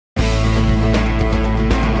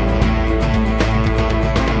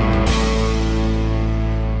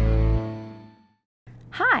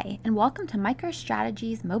and welcome to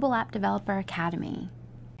MicroStrategy's Mobile App Developer Academy.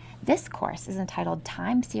 This course is entitled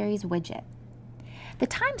Time Series Widget. The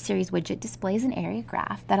Time Series Widget displays an area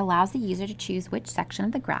graph that allows the user to choose which section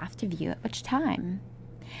of the graph to view at which time.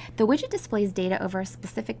 The widget displays data over a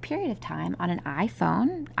specific period of time on an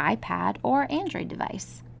iPhone, iPad, or Android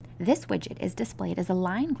device. This widget is displayed as a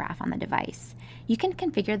line graph on the device. You can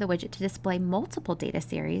configure the widget to display multiple data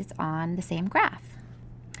series on the same graph.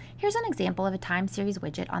 Here's an example of a time series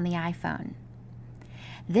widget on the iPhone.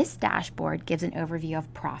 This dashboard gives an overview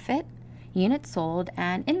of profit, units sold,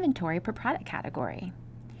 and inventory per product category.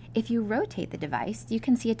 If you rotate the device, you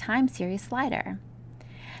can see a time series slider.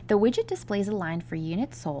 The widget displays a line for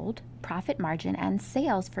units sold, profit margin, and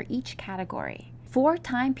sales for each category. 4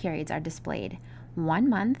 time periods are displayed: 1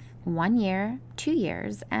 month, 1 year, 2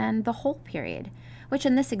 years, and the whole period, which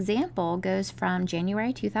in this example goes from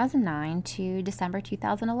January 2009 to December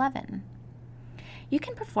 2011. You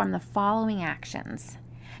can perform the following actions: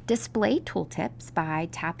 display tooltips by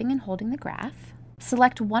tapping and holding the graph,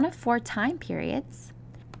 select one of 4 time periods,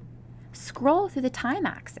 scroll through the time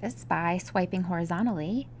axis by swiping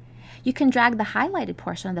horizontally. You can drag the highlighted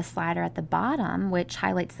portion of the slider at the bottom, which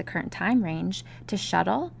highlights the current time range, to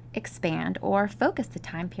shuttle, expand, or focus the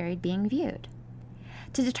time period being viewed.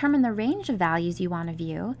 To determine the range of values you want to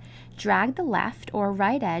view, drag the left or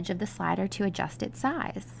right edge of the slider to adjust its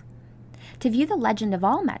size. To view the legend of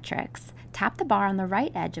all metrics, tap the bar on the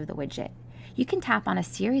right edge of the widget. You can tap on a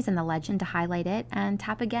series in the legend to highlight it and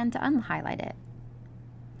tap again to unhighlight it.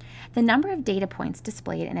 The number of data points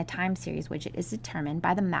displayed in a time series widget is determined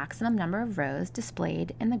by the maximum number of rows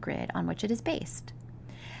displayed in the grid on which it is based.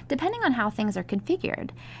 Depending on how things are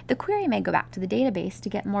configured, the query may go back to the database to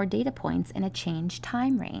get more data points in a changed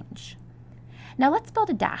time range. Now let's build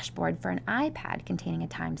a dashboard for an iPad containing a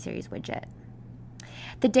time series widget.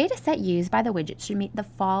 The dataset used by the widget should meet the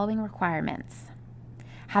following requirements: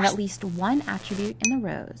 have at least one attribute in the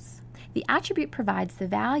rows. The attribute provides the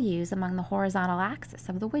values among the horizontal axis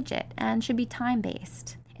of the widget and should be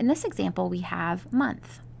time-based. In this example, we have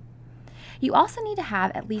month. You also need to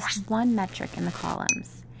have at least one metric in the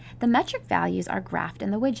columns. The metric values are graphed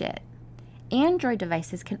in the widget. Android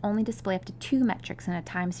devices can only display up to 2 metrics in a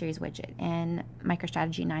time series widget in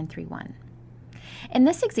MicroStrategy 9.3.1. In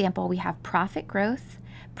this example, we have profit growth,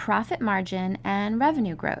 profit margin, and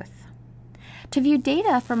revenue growth. To view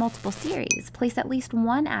data for multiple series, place at least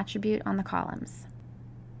one attribute on the columns.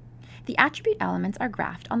 The attribute elements are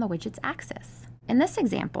graphed on the widget's axis. In this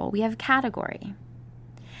example, we have category.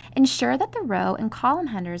 Ensure that the row and column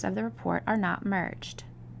headers of the report are not merged.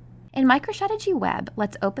 In MicroStrategy Web,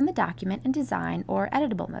 let's open the document in Design or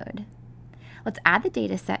Editable mode. Let's add the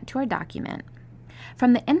dataset to our document.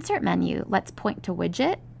 From the Insert menu, let's point to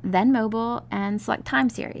Widget, then Mobile, and select Time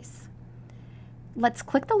Series. Let's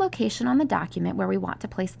click the location on the document where we want to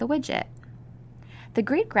place the widget. The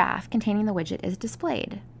grid graph containing the widget is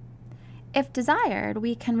displayed. If desired,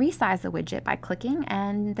 we can resize the widget by clicking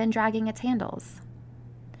and then dragging its handles.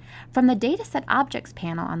 From the Dataset Objects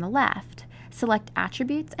panel on the left, select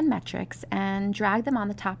Attributes and Metrics and drag them on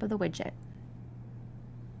the top of the widget.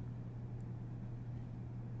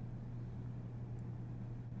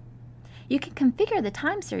 You can configure the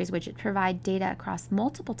time series widget to provide data across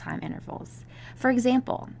multiple time intervals. For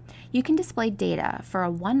example, you can display data for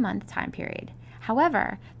a 1-month time period.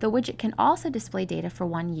 However, the widget can also display data for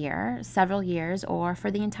 1 year, several years, or for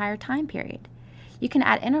the entire time period. You can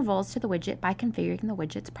add intervals to the widget by configuring the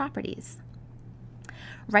widget's properties.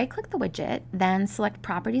 Right-click the widget, then select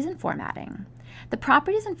Properties and Formatting. The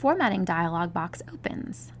Properties and Formatting dialog box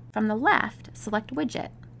opens. From the left, select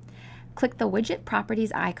Widget. Click the Widget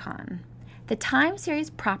Properties icon. The Time Series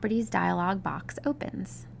Properties dialog box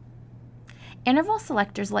opens. Interval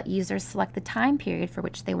selectors let users select the time period for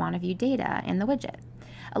which they want to view data in the widget,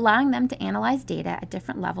 allowing them to analyze data at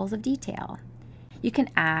different levels of detail. You can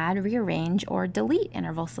add, rearrange, or delete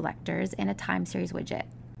interval selectors in a time series widget.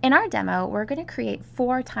 In our demo, we're going to create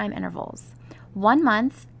 4 time intervals: 1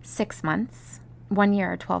 month, 6 months, 1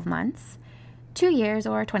 year or 12 months, 2 years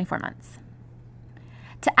or 24 months.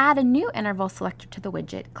 To add a new interval selector to the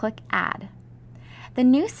widget, click Add. The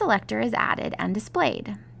new selector is added and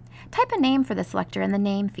displayed. Type a name for the selector in the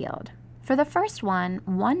Name field. For the first one,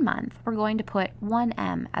 1 month, we're going to put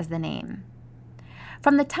 1M as the name.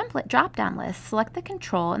 From the Template drop-down list, select the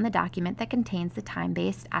control in the document that contains the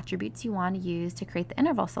time-based attributes you want to use to create the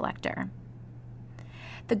interval selector.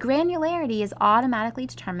 The granularity is automatically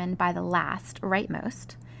determined by the last,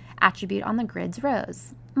 rightmost, attribute on the grid's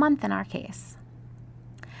rows, month in our case.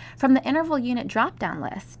 From the Interval Unit drop-down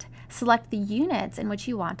list, select the units in which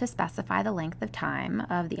you want to specify the length of time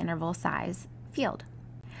of the interval size field.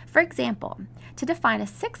 For example, to define a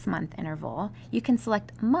 6-month interval, you can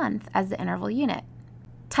select month as the interval unit.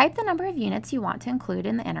 Type the number of units you want to include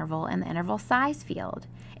in the interval size field.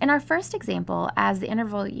 In our first example, as the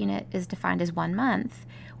interval unit is defined as 1 month,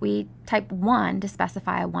 we type 1 to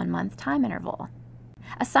specify a 1-month time interval.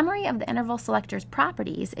 A summary of the interval selector's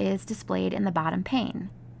properties is displayed in the bottom pane.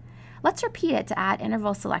 Let's repeat it to add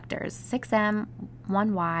interval selectors 6M,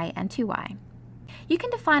 1Y, and 2Y. You can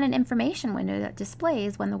define an information window that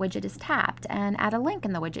displays when the widget is tapped and add a link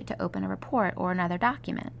in the widget to open a report or another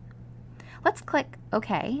document. Let's click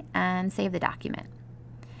OK and save the document.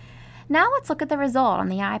 Now let's look at the result on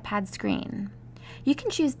the iPad screen. You can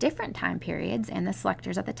choose different time periods in the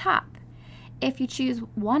selectors at the top. If you choose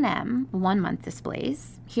 1M, 1 month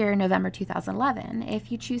displays, here November 2011.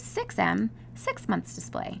 If you choose 6M, 6 months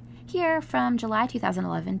display, here from July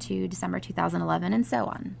 2011 to December 2011, and so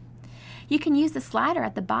on. You can use the slider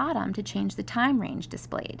at the bottom to change the time range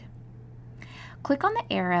displayed. Click on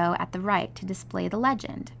the arrow at the right to display the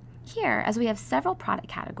legend. Here, as we have several product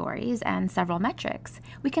categories and several metrics,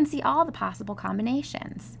 we can see all the possible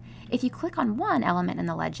combinations. If you click on one element in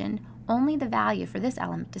the legend, only the value for this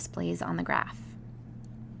element displays on the graph.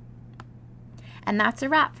 And that's a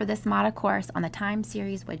wrap for this model course on the Time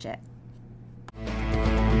Series widget.